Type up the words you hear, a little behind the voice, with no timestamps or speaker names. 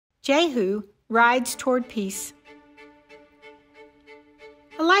Jehu rides toward peace.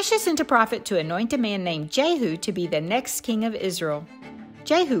 Elisha sent a prophet to anoint a man named Jehu to be the next king of Israel.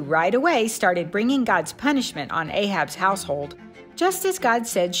 Jehu right away started bringing God's punishment on Ahab's household, just as God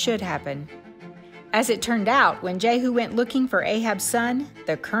said should happen. As it turned out, when Jehu went looking for Ahab's son,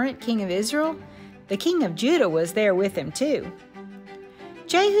 the current king of Israel, the king of Judah was there with him too.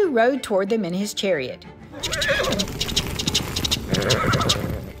 Jehu rode toward them in his chariot.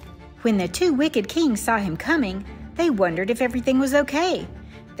 When the two wicked kings saw him coming, they wondered if everything was okay.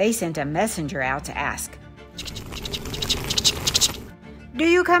 They sent a messenger out to ask, "Do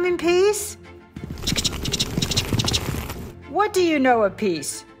you come in peace?" "What do you know of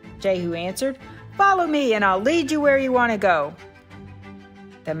peace?" Jehu answered. "Follow me and I'll lead you where you want to go."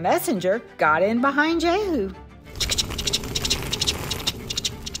 The messenger got in behind Jehu.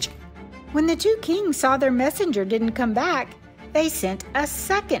 When the two kings saw their messenger didn't come back, they sent a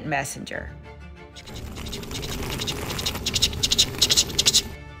second messenger.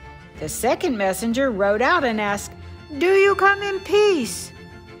 The second messenger rode out and asked, "Do you come in peace?"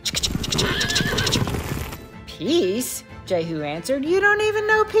 "Peace?" Jehu answered. "You don't even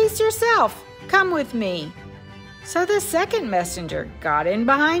know peace yourself. Come with me." So the second messenger got in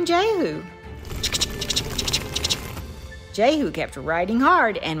behind Jehu. Jehu kept riding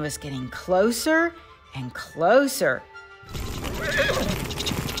hard and was getting closer and closer.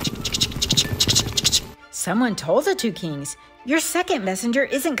 Someone told the two kings, "Your second messenger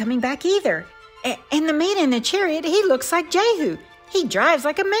isn't coming back either. And the man in the chariot, he looks like Jehu. He drives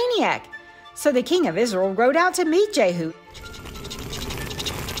like a maniac." So the king of Israel rode out to meet Jehu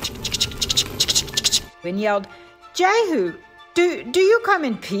and yelled, "Jehu, do you come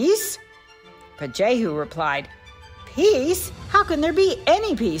in peace?" But Jehu replied, "Peace? How can there be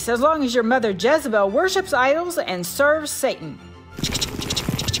any peace as long as your mother Jezebel worships idols and serves Satan?"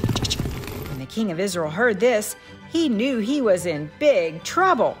 When the king of Israel heard this, he knew he was in big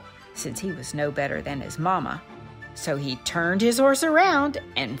trouble, since he was no better than his mama. So he turned his horse around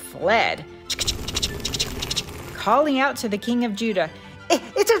and fled, calling out to the king of Judah,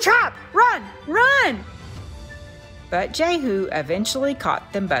 "It's a trap! Run! Run!" But Jehu eventually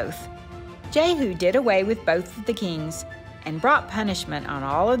caught them both. Jehu did away with both of the kings and brought punishment on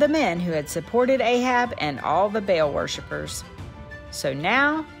all of the men who had supported Ahab and all the Baal worshippers. So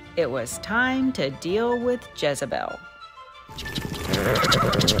now it was time to deal with Jezebel.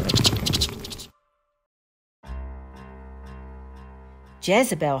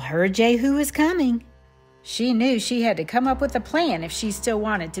 Jezebel heard Jehu was coming. She knew she had to come up with a plan if she still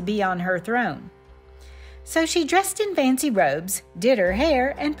wanted to be on her throne. So she dressed in fancy robes, did her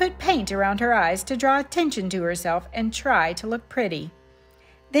hair, and put paint around her eyes to draw attention to herself and try to look pretty.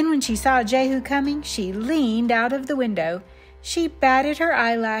 Then when she saw Jehu coming, she leaned out of the window. She batted her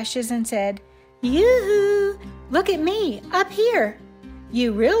eyelashes and said, "Yoo-hoo! Look at me, up here.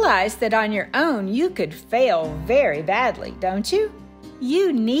 You realize that on your own you could fail very badly, don't you?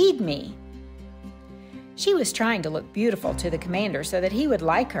 You need me." She was trying to look beautiful to the commander so that he would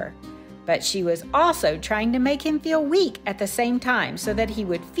like her, but she was also trying to make him feel weak at the same time so that he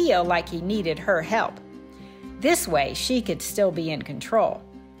would feel like he needed her help. This way, she could still be in control.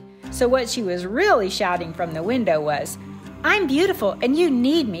 So what she was really shouting from the window was, "I'm beautiful and you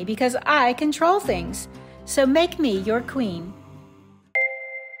need me because I control things. So make me your queen."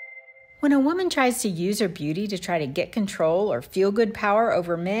 When a woman tries to use her beauty to try to get control or feel good power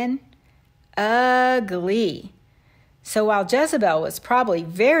over men, ugly. So while Jezebel was probably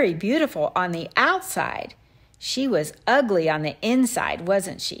very beautiful on the outside, she was ugly on the inside,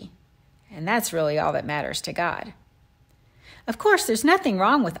 wasn't she? And that's really all that matters to God. Of course, there's nothing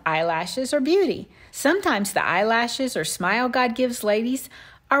wrong with eyelashes or beauty. Sometimes the eyelashes or smile God gives ladies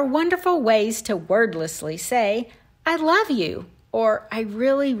are wonderful ways to wordlessly say, "I love you," or "I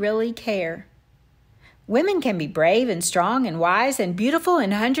really, really care." Women can be brave and strong and wise and beautiful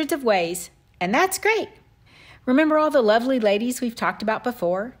in hundreds of ways, and that's great. Remember all the lovely ladies we've talked about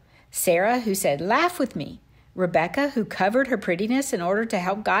before? Sarah, who said, "Laugh with me." Rebecca, who covered her prettiness in order to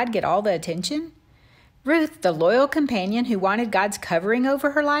help God get all the attention. Ruth, the loyal companion who wanted God's covering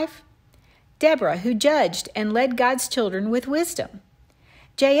over her life. Deborah, who judged and led God's children with wisdom.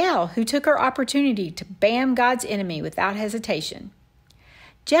 Jael, who took her opportunity to bam God's enemy without hesitation.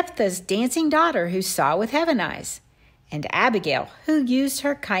 Jephthah's dancing daughter, who saw with heaven eyes. And Abigail, who used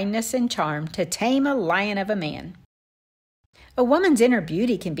her kindness and charm to tame a lion of a man. A woman's inner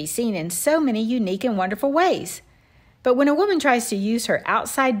beauty can be seen in so many unique and wonderful ways. But when a woman tries to use her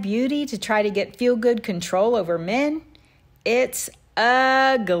outside beauty to try to get feel-good control over men, it's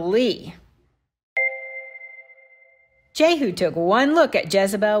ugly. Jehu took one look at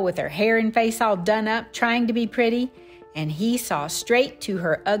Jezebel with her hair and face all done up, trying to be pretty, and he saw straight to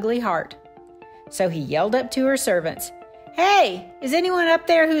her ugly heart. So he yelled up to her servants, "Hey, is anyone up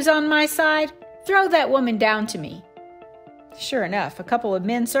there who's on my side? Throw that woman down to me." Sure enough, a couple of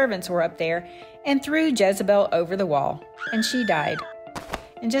men servants were up there and threw Jezebel over the wall, and she died.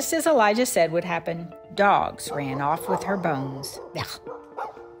 And just as Elijah said would happen, dogs ran off with her bones.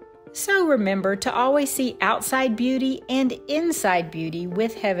 So remember to always see outside beauty and inside beauty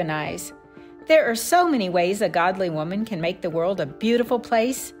with heaven eyes. There are so many ways a godly woman can make the world a beautiful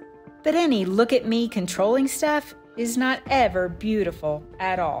place, but any look-at-me controlling stuff is not ever beautiful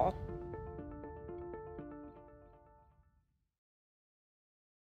at all.